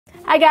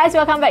Hi guys,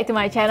 welcome back to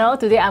my channel.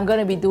 Today I'm going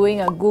to be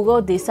doing a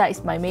Google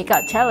Decides My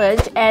Makeup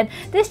challenge, and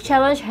this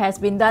challenge has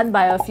been done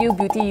by a few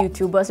beauty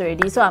YouTubers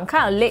already, so I'm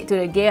kind of late to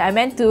the game. I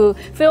meant to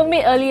film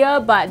it earlier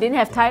but didn't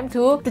have time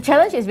to. The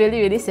challenge is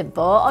really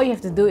simple. All you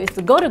have to do is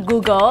to go to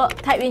Google,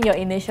 type in your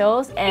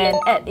initials and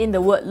add in the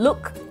word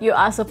look. You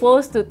are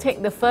supposed to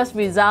take the first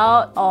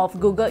result of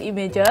Google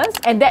Images,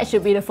 and that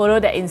should be the photo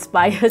that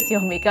inspires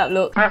your makeup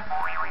look.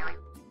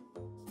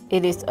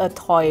 It is a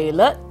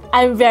toilet.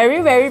 I'm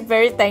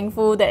very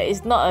thankful that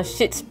it's not a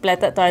shit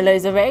splattered toilet.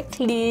 It's a very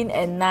clean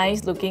and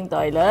nice looking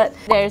toilet.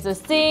 There's a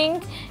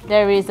sink,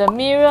 there is a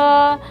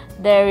mirror,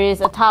 there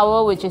is a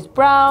towel which is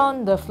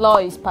brown, the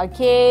floor is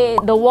parquet,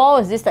 the wall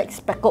is this like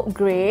speckled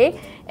grey,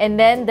 and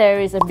then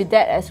there is a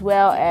bidet as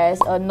well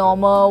as a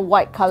normal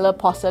white colour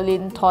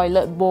porcelain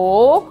toilet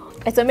bowl.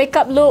 It's a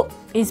makeup look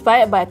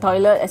inspired by a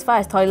toilet. As far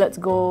as toilets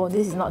go,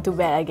 this is not too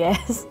bad, I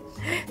guess.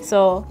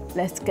 So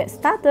let's get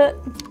started.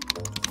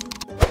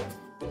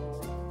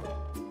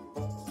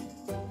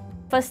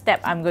 First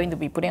step, I'm going to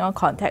be putting on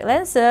contact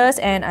lenses,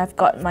 and I've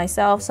got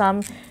myself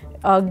some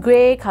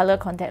grey colour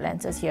contact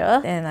lenses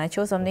here, and I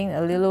chose something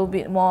a little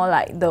bit more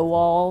like the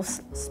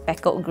walls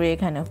speckled grey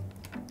kind of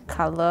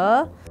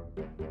colour.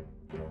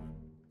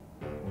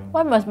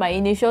 Why must my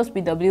initials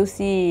be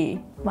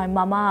WC? My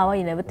mama, why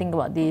you never think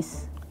about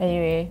this?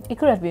 Anyway, it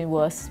could have been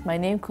worse. My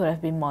name could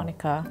have been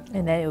Monica,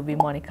 and then it would be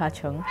Monica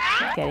Cheng.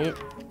 Get it?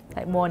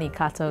 Like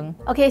Monica Cheng.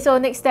 Okay, so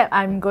next step,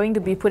 I'm going to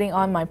be putting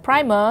on my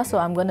primer. So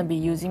I'm going to be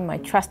using my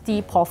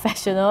trusty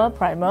professional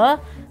primer.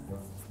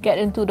 Get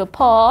into the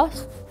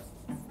pores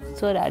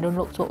so that I don't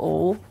look so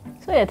old.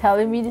 So you're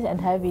telling me this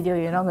entire video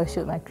you're not going to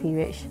shoot my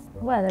cleavage.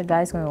 What are the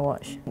guys going to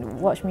watch?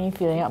 Watch me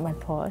filling up my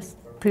pores.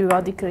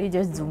 Periodically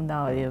just zoom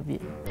down a little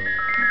bit.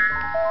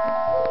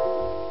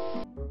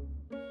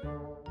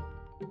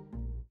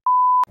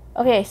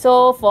 Okay,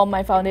 so for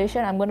my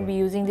foundation, I'm going to be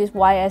using this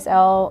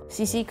YSL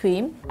CC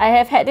cream. I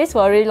have had this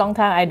for a really long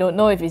time. I don't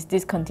know if it's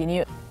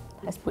discontinued.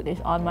 Let's put this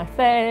on my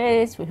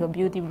face with a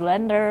beauty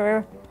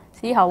blender.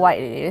 See how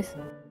white it is?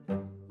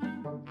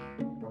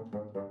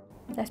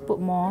 Let's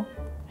put more.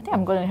 I think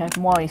I'm going to have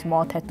more is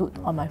more tattooed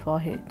on my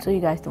forehead, so you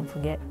guys don't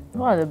forget.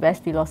 One of the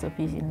best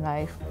philosophies in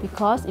life.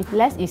 Because if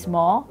less is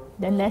more,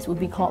 then less would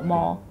be called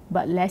more.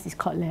 But less is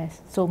called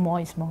less, so more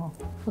is more.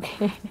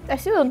 Okay. I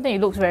still don't think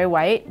it looks very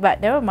white,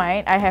 but never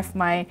mind. I have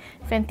my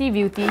Fenty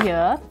Beauty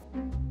here.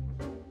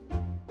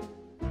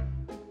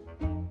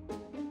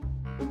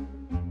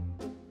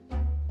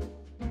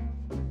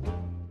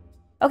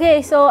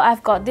 Okay, so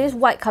I've got this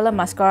white colour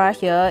mascara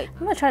here. I'm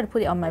gonna try to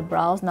put it on my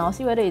brows now,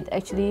 see whether it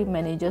actually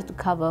manages to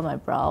cover my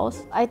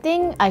brows. I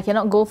think I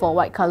cannot go for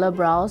white colour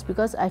brows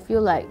because I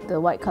feel like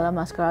the white colour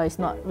mascara is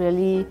not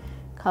really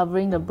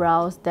covering the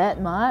brows that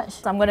much.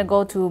 So I'm gonna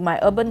go to my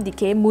Urban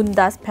Decay Moon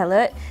Dust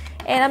palette,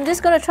 and I'm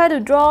just gonna try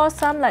to draw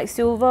some like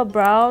silver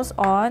brows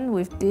on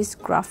with this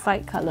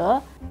graphite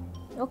colour.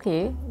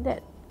 Okay,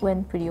 that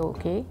went pretty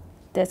okay.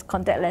 There's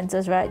contact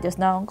lenses, right? Just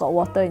now got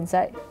water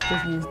inside.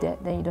 Just use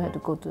that, then you don't have to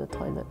go to the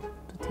toilet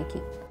to take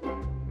it.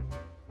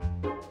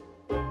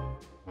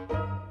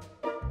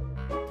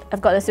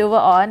 I've got the silver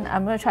on.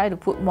 I'm gonna try to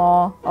put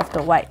more of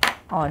the white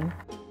on.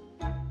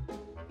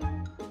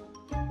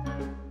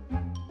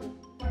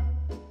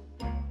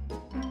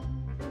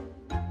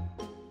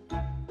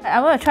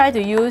 I'm going to try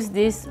to use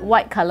this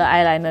white colour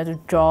eyeliner to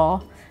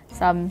draw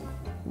some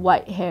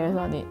white hairs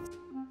on it.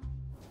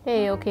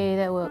 Hey, okay,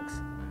 that works.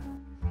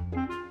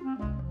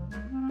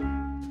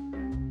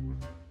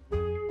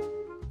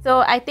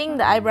 So I think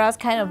the eyebrows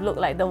kind of look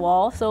like the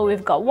wall, so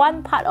we've got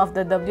one part of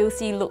the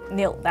WC look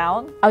nailed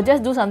down. I'll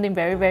just do something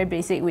very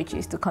basic, which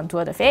is to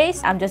contour the face.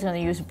 I'm just going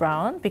to use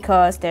brown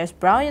because there's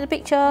brown in the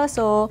picture,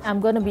 so I'm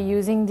going to be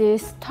using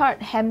this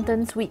Tarte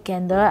Hampton Sweet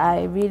Candor.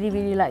 I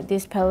really like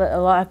this palette a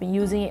lot. I've been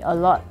using it a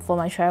lot for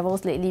my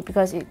travels lately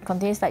because it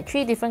contains like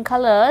 3 different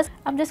colours.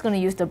 I'm just going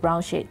to use the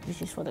brown shade,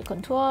 which is for the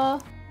contour.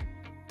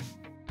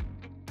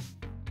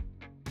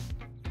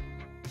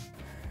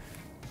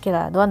 Okay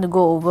lah, don't want to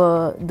go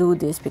overdo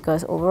this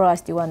because overall I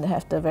still want to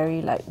have the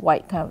very like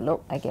white kind of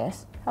look, I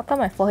guess. How come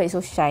my forehead is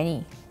so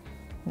shiny?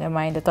 Never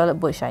mind, the toilet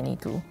bowl is shiny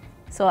too.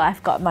 So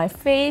I've got my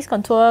face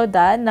contour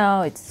done.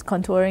 Now it's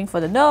contouring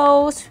for the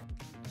nose.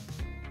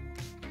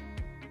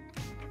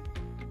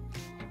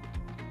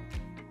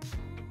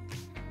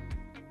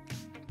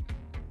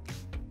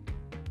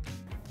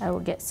 I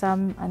will get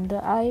some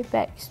under eye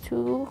bags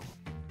too.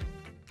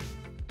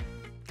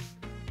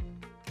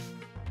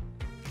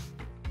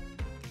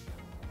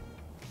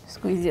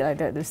 Squeeze it like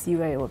that to see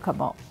where it will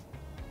come out.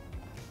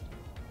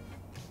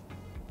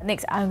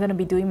 Next, I'm going to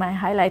be doing my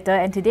highlighter,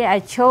 and today I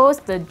chose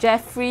the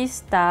Jeffree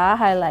Star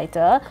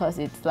highlighter because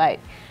it's like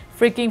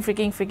freaking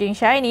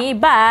shiny,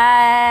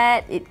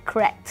 but it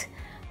cracked.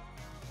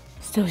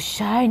 So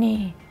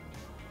shiny.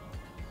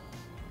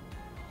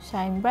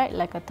 Shine bright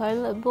like a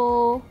toilet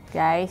bowl.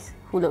 Guys,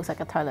 who looks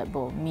like a toilet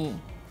bowl? Me.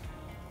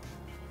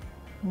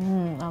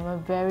 I'm a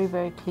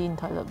very clean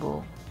toilet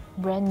bowl.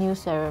 Brand new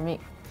ceramic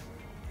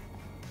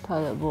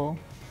toilet bowl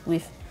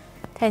with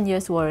 10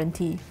 years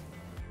warranty.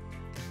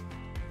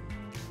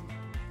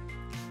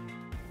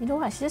 You know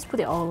what? I should just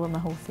put it all over my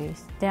whole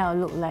face. Then I'll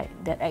look like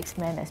that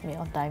X-Men that's made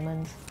of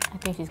diamonds. I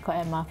think she's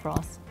called Emma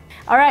Frost.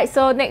 Alright,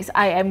 so next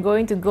I am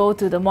going to go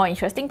to the more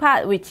interesting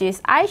part, which is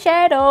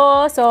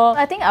eyeshadow. So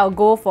I think I'll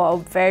go for a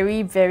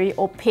very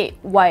opaque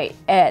white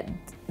at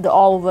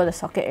all over the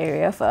socket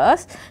area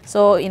first.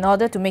 So in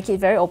order to make it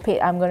very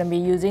opaque, I'm going to be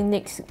using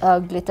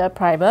NYX glitter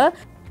primer.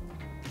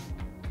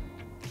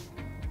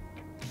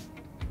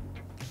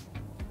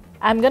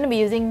 I'm going to be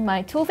using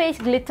my Too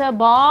Faced Glitter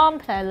Bomb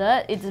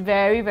palette. It's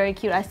very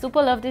cute. I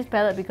super love this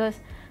palette because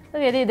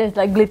look at it, there's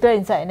like glitter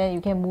inside and then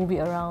you can move it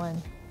around.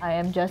 And I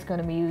am just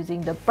going to be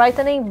using the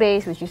brightening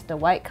base, which is the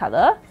white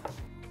color.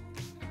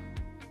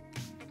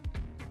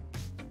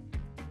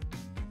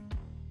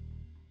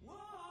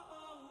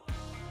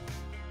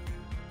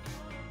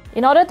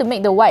 In order to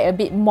make the white a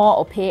bit more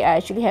opaque, I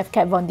actually have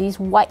Kat Von D's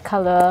white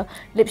color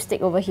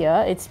lipstick over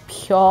here. It's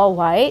pure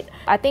white.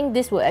 I think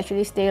this will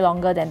actually stay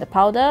longer than the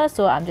powder,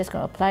 so I'm just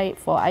going to apply it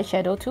for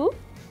eyeshadow too.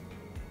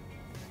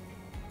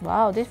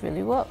 Wow, this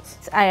really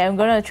works. I am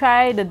going to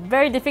try the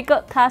very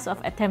difficult task of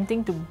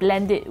attempting to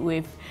blend it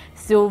with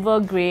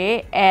silver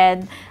grey,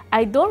 and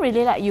I don't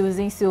really like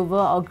using silver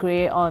or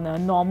grey on a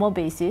normal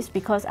basis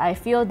because I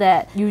feel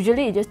that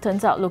usually it just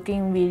turns out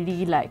looking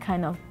really like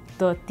kind of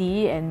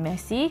dirty and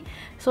messy.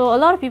 So a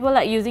lot of people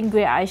like using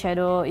grey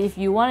eyeshadow. If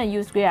you want to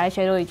use grey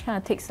eyeshadow, it kind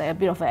of takes like a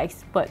bit of an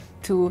expert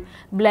to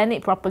blend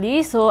it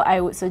properly. So I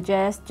would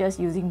suggest just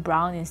using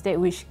brown instead,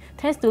 which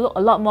tends to look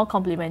a lot more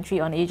complementary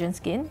on Asian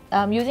skin.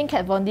 I'm using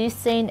Kat Von D's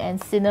Saint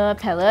and Sinner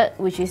palette,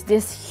 which is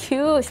this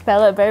huge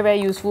palette,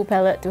 very useful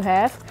palette to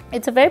have.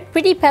 It's a very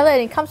pretty palette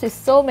and it comes with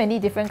so many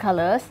different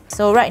colors.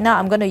 So right now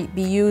I'm going to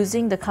be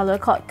using the color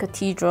called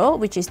Cathedral,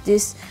 which is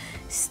this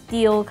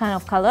steel kind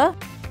of color.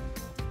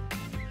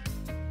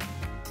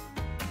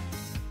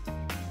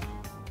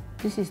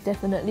 This is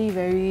definitely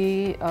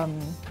very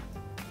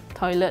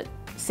toilet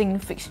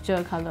sink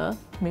fixture color,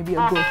 maybe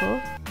a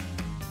gopher.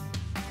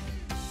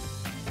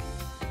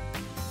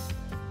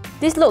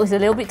 This look is a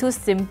little bit too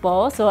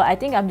simple, so I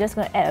think I'm just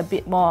going to add a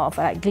bit more of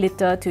like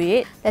glitter to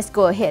it. Let's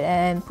go ahead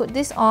and put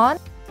this on.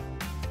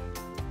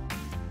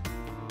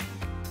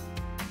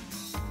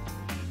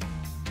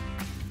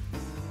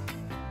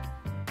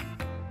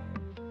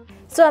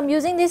 So I'm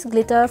using this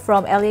glitter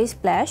from LA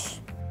Splash.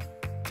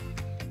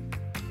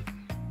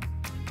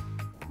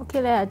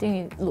 Okay, I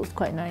think it looks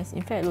quite nice.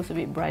 In fact, it looks a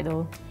bit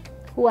bridal.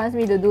 Who wants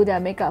me to do their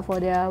makeup for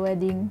their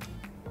wedding?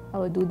 I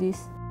will do this.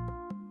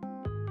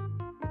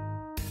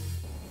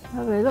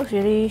 Oh, it looks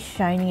really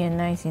shiny and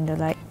nice in the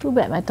light. Too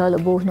bad my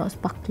toilet bowl is not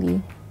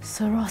sparkly.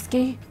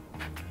 Swarovski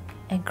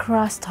and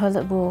Crust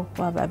toilet bowl.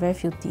 Wow, but very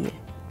filthy.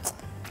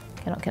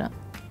 Cannot.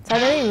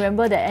 Suddenly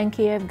remember that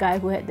NKF guy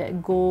who had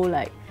that gold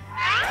like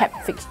tap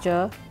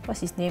fixture.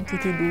 What's his name?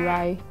 TT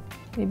Durai.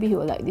 Maybe he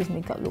will like this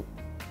makeup look.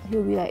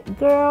 He'll be like,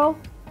 girl,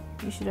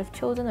 you should have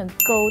chosen a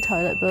gold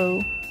toilet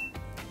bowl.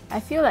 I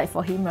feel like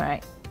for him,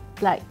 right,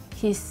 like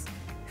his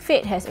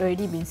fate has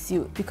already been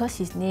sealed because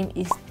his name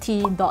is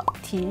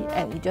T.T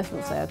and it just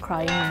looks like a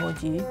crying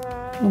emoji.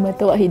 No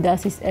matter what he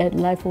does, his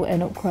life will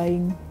end up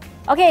crying.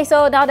 Okay,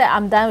 so now that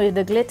I'm done with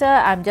the glitter,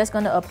 I'm just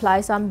going to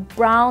apply some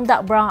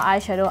dark brown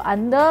eyeshadow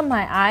under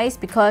my eyes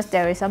because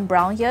there is some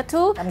brown here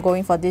too. I'm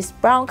going for this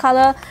brown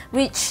color,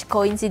 which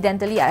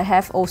coincidentally I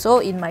have also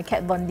in my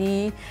Kat Von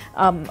D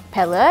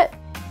palette.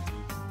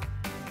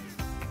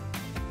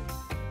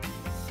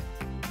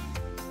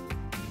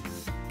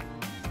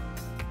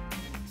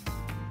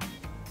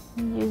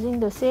 I'm using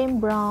the same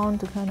brown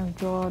to kind of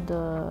draw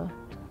the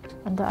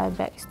under eye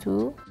bags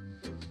too.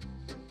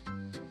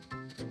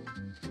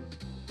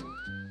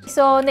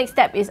 So next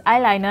step is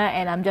eyeliner,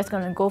 and I'm just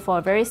going to go for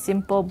a very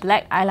simple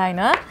black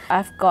eyeliner.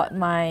 I've got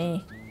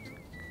my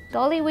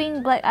Dolly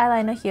Wing black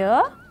eyeliner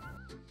here.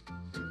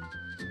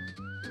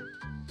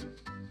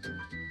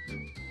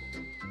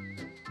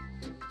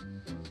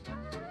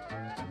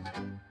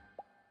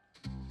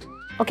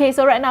 Okay,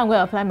 so right now I'm going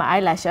to apply my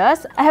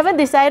eyelashes. I haven't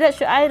decided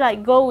should I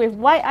like go with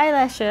white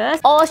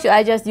eyelashes or should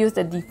I just use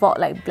the default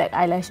like black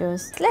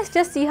eyelashes. Let's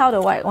just see how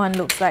the white one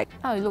looks like.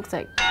 Oh, it looks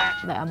like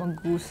I'm a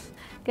goose.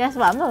 Guess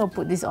what? I'm not gonna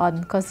put this on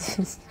because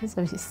it's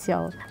a bit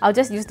siao. I'll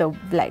just use the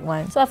black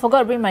one. So I forgot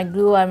to bring my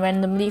glue. I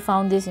randomly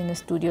found this in the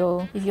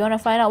studio. If you want to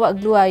find out what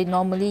glue I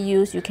normally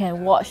use, you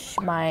can watch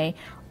my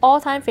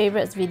all-time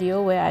favorites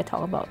video where I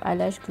talk about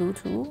eyelash glue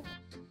too.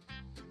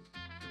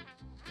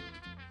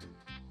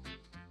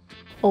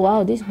 Oh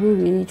wow, this glue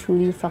really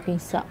truly fucking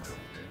sucks.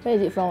 Where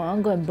is it from? I want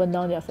to go and burn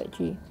down their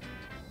factory.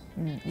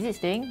 Is it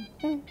staying?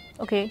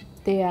 Okay.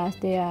 Stay.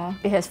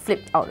 It has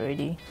flipped out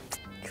already.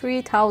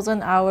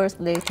 3,000 hours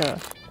later.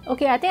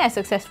 Okay, I think I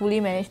successfully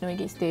managed to make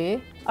it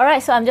stay.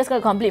 Alright, so I'm just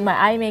going to complete my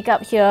eye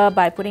makeup here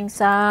by putting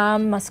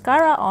some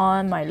mascara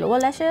on my lower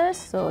lashes.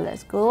 So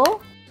let's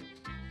go.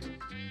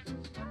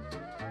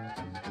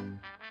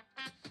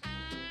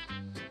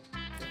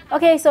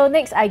 Okay, so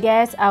next I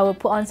guess I will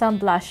put on some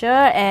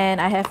blusher,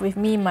 and I have with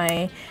me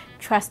my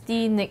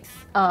trusty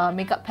NYX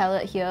makeup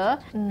palette here.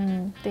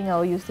 I think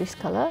I'll use this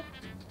color.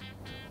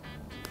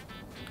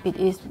 It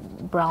is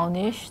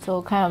brownish,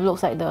 so kind of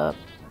looks like the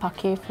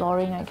parquet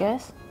flooring, I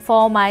guess.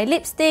 For my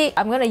lipstick,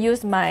 I'm gonna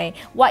use my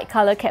white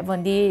color Kat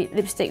Von D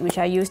lipstick, which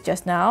I used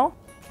just now.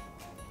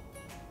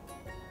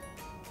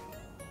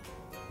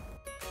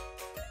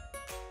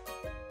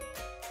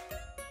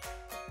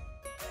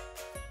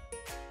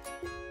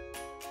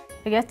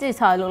 I guess this is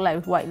how I look like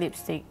with white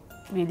lipstick.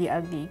 Really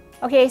ugly.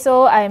 Okay,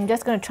 so I'm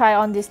just gonna try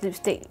on this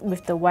lipstick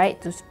with the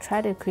white to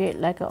try to create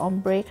like an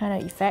ombre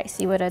kind of effect,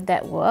 see whether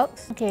that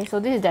works. Okay, so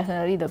this is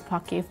definitely the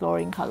parquet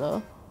flooring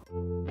color.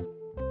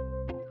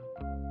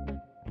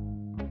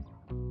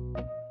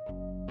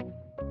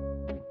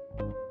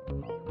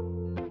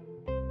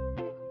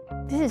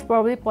 This is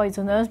probably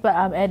poisonous, but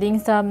I'm adding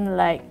some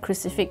like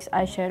crucifix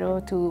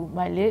eyeshadow to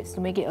my lips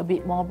to make it a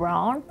bit more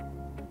brown.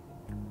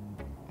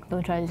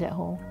 Don't try this at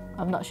home.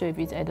 I'm not sure if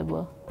it's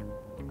edible.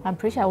 I'm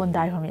pretty sure I won't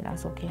die from it,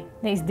 that's okay.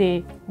 Next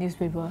day,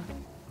 newspaper.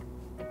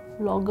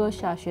 Vlogger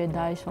Xiaxue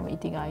dies from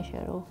eating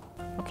eyeshadow.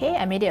 Okay,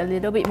 I made it a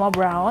little bit more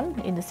brown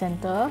in the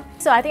center.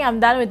 So I think I'm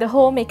done with the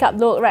whole makeup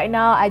look right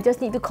now. I just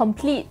need to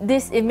complete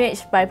this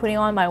image by putting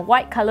on my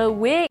white color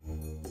wig.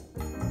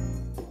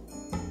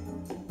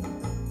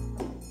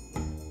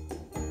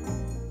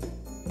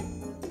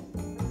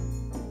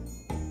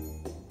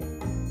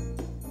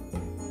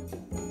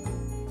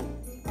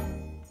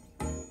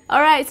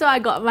 Alright, so I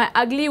got my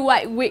ugly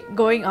white wig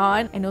going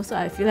on, and also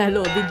I feel like I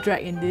look a bit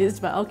drag in this,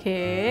 but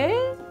okay.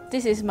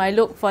 This is my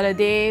look for the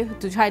day,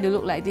 to try to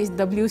look like this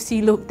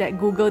WC look that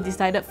Google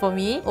decided for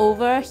me.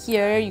 Over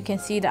here, you can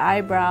see the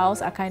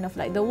eyebrows are kind of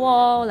like the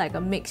wall, like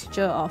a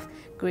mixture of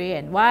grey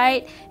and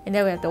white. And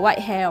then we have the white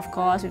hair, of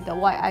course, with the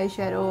white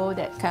eyeshadow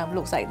that kind of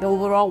looks like the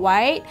overall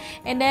white.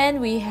 And then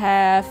we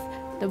have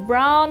the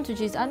brown,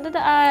 which is under the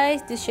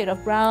eyes, this shade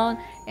of brown.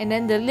 And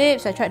then the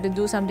lips, I tried to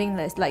do something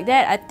that's like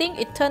that. I think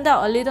it turned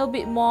out a little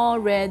bit more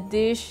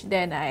reddish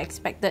than I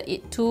expected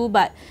it to,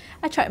 but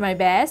I tried my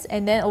best.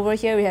 And then over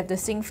here we have the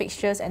sink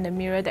fixtures and the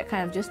mirror that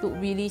kind of just look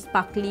really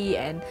sparkly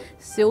and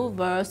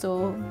silver.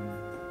 So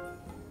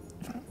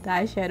the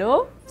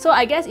eyeshadow. So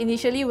I guess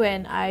initially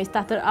when I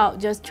started out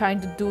just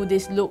trying to do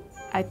this look,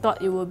 I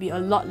thought it would be a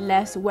lot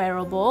less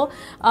wearable,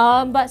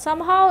 but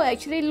somehow it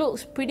actually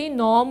looks pretty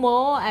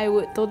normal. I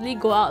would totally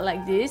go out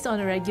like this on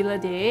a regular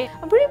day.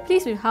 I'm pretty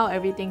pleased with how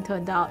everything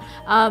turned out.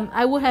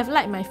 I would have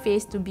liked my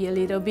face to be a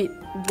little bit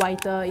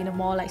whiter, in a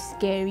more like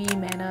scary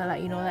manner,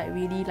 like, you know, like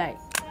really like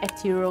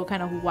ethereal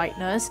kind of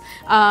whiteness,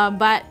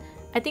 but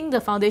I think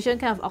the foundation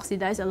kind of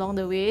oxidized along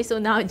the way, so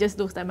now it just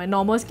looks like my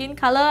normal skin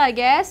color, I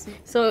guess.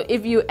 So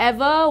if you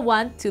ever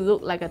want to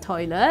look like a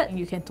toilet,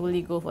 you can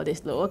totally go for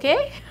this look,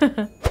 okay?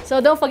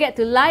 So don't forget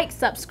to like,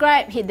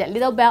 subscribe, hit that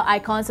little bell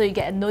icon so you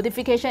get a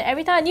notification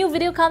every time a new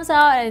video comes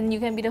out, and you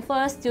can be the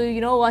first to, you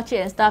know, watch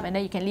it and stuff, and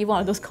then you can leave one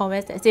of those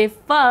comments that say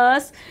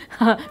first.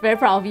 Very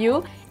proud of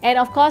you. And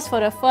of course, for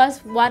the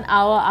first 1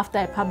 hour after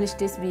I publish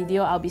this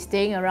video, I'll be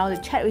staying around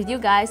to chat with you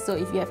guys. So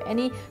if you have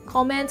any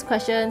comments,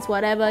 questions,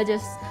 whatever,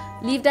 just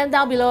leave them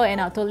down below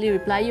and I'll totally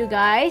reply you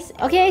guys.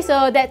 Okay,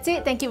 so that's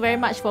it. Thank you very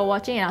much for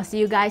watching, and I'll see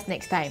you guys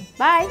next time.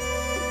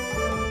 Bye!